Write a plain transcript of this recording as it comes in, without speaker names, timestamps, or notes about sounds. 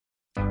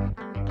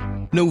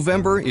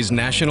November is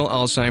National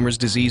Alzheimer's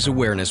Disease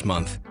Awareness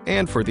Month,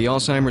 and for the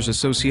Alzheimer's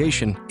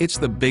Association, it's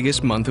the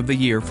biggest month of the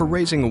year for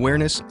raising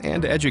awareness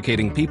and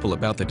educating people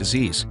about the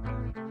disease.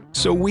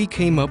 So we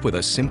came up with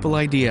a simple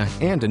idea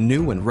and a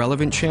new and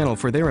relevant channel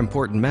for their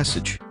important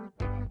message.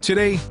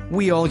 Today,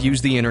 we all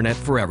use the internet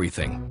for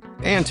everything,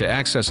 and to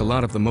access a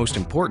lot of the most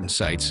important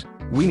sites,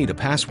 we need a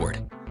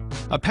password.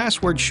 A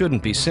password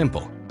shouldn't be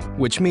simple,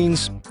 which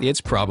means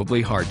it's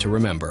probably hard to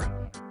remember.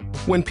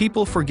 When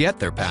people forget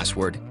their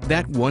password,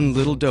 that one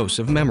little dose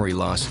of memory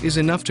loss is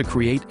enough to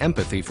create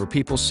empathy for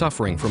people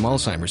suffering from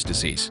Alzheimer's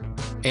disease.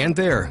 And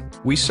there,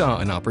 we saw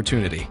an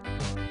opportunity.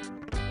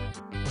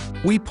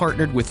 We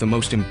partnered with the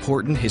most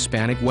important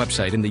Hispanic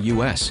website in the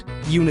US,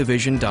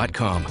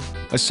 Univision.com,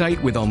 a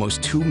site with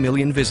almost 2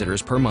 million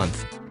visitors per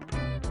month.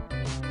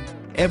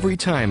 Every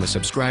time a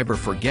subscriber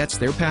forgets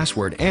their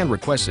password and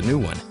requests a new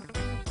one,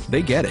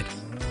 they get it.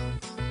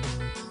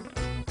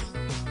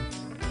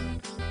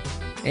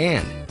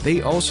 And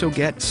they also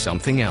get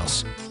something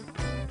else.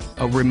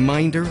 A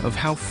reminder of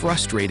how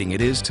frustrating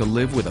it is to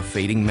live with a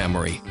fading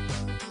memory.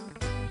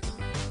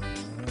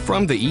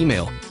 From the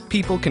email,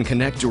 people can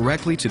connect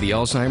directly to the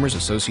Alzheimer's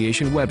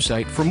Association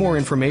website for more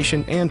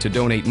information and to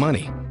donate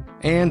money.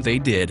 And they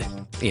did,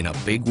 in a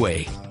big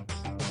way.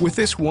 With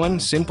this one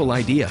simple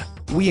idea,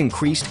 we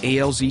increased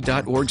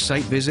ALZ.org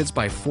site visits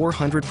by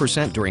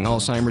 400% during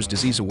Alzheimer's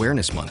Disease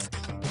Awareness Month.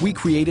 We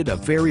created a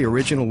very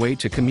original way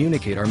to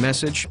communicate our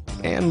message,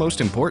 and most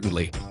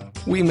importantly,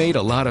 we made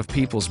a lot of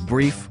people's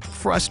brief,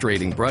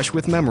 frustrating brush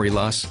with memory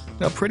loss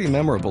a pretty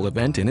memorable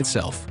event in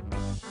itself.